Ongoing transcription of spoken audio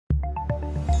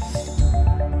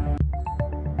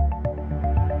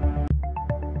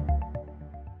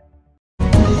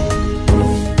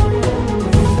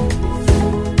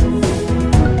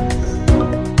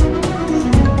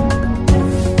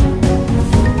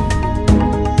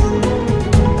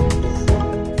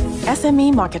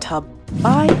SME Market Hub.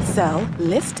 Buy, sell,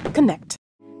 list, connect.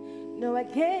 No, I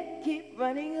can't keep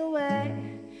running away,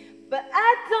 but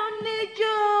I don't need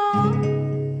you.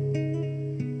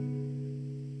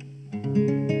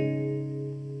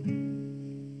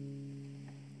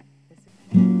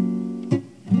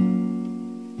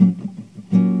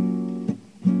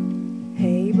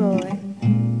 Hey boy,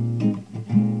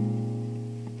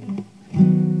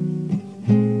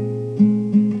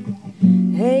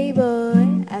 hey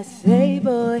boy, I say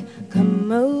boy,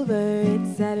 come over,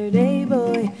 it's Saturday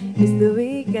boy, it's the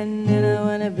weekend and I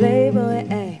wanna play boy,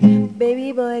 hey,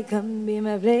 baby boy, come be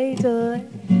my play toy.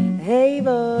 Hey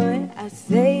boy, I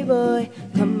say boy,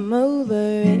 come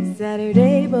over, it's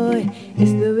Saturday boy,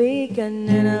 it's the weekend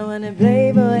and I wanna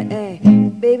play boy, hey,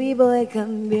 baby boy,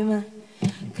 come be my.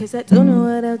 Cause I don't know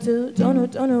what I'll do, don't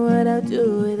know what I'll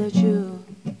do without you.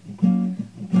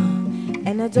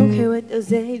 And I don't care what they'll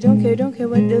say, don't care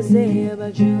what they'll say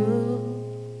about you.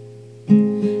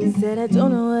 Said I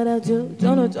don't know what I'll do,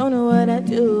 don't know what I'll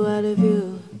do out of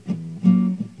you.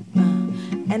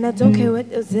 And I don't care what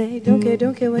they'll say, don't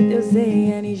care what they'll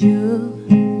say, I need you.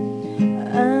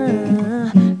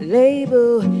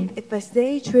 Label, if I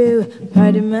stay true,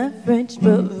 pardon my French,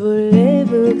 but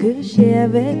voulez-vous coucher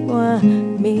avec moi?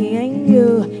 Me and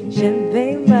you,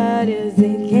 champagne bottles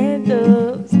and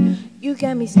candles. You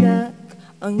got me stuck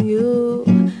on you,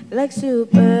 like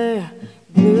super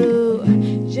glue.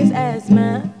 Just ask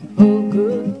my whole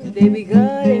crew, they be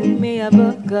calling me a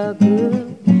buckaboo.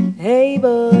 Hey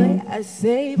boy, I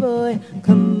say boy,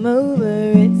 come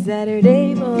over, it's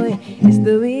Saturday boy, it's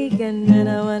the weekend and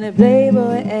I wanna play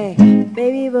boy, hey,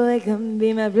 baby boy, come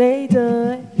be my play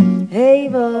toy. Hey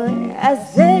boy, I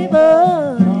say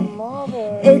boy,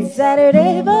 it's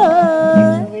Saturday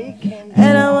boy,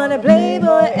 and I wanna play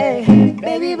boy, hey,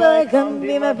 baby boy, come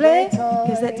be my play toy.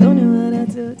 Cause I don't know what I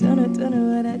do, don't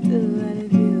know what I do out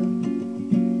of you.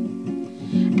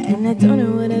 And I don't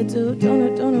know what I do,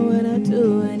 don't know what I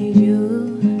do, I need you.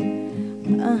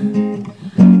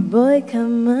 Boy,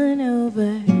 come on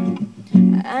over,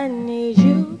 I need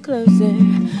you closer.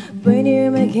 Boy,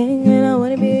 you're my king and I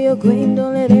wanna be your queen.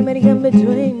 Don't let anybody come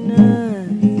between us.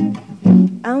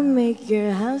 I'll make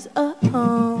your house a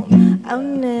home, I'll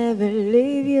never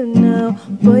leave you, no.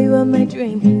 Boy, you are my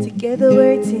dream, together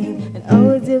we're a team, and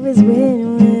all we do is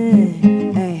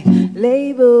win-win. Hey,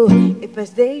 label, if I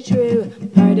stay true,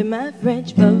 pardon my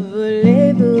French, but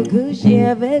voulez-vous coucher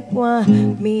avec moi?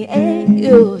 Me and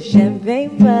you,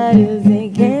 champagne bottles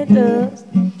and candles.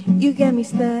 You got me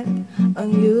stuck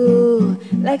on you,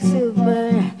 like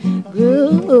super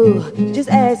glue. Just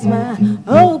ask my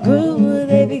whole crew,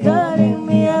 they be calling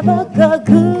me a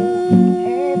buckaboo.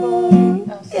 Hey boy,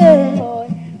 I say boy,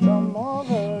 come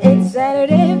over. It's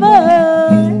Saturday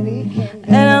boy,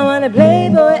 and I wanna play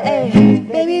boy, hey,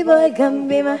 baby boy, come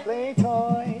be my play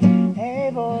toy.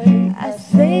 Hey boy, I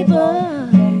say boy,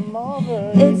 come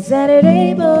over. it's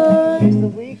Saturday boy, It's the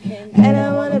weekend and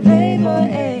I wanna play boy,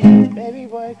 hey, baby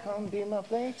boy, come be my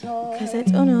play toy. cause I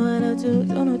don't know what I'll do,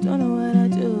 don't know what I'll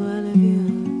do, I love you.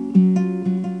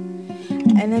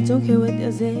 And I don't care what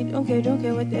they'll say, don't care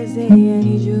what they'll say, I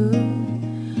need you.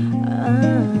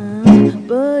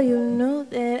 Boy, you know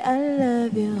that I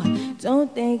love you,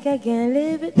 don't think I can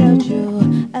live without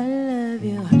you. I love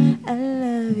you, I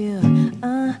love you,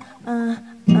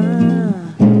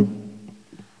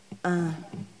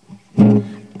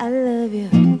 I love you,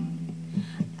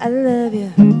 I love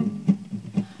you.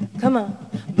 Come on,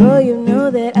 boy, you know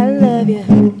that I love you,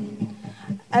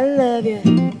 I love you.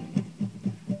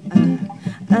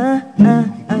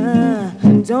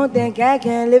 Don't think I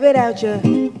can live without you,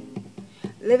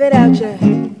 live without you.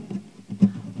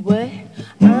 What?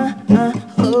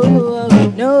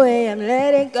 Oh, no way I'm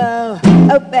letting go.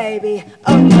 Oh baby,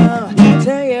 oh no,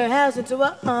 turn your house into a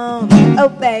home. Oh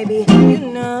baby, you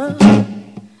know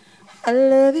I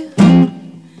love you,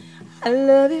 I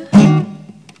love you.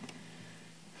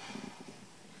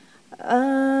 I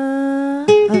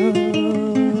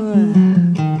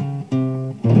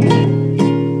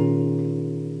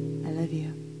love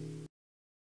you.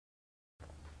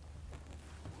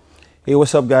 Hey,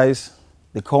 what's up, guys?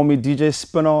 They call me DJ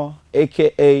Spinner,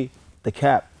 aka The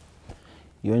Cap.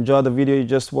 You enjoyed the video you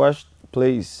just watched?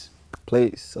 Please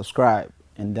subscribe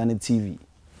NdaniTV.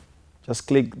 Just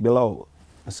click below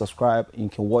and subscribe, and you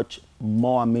can watch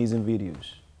more amazing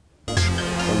videos.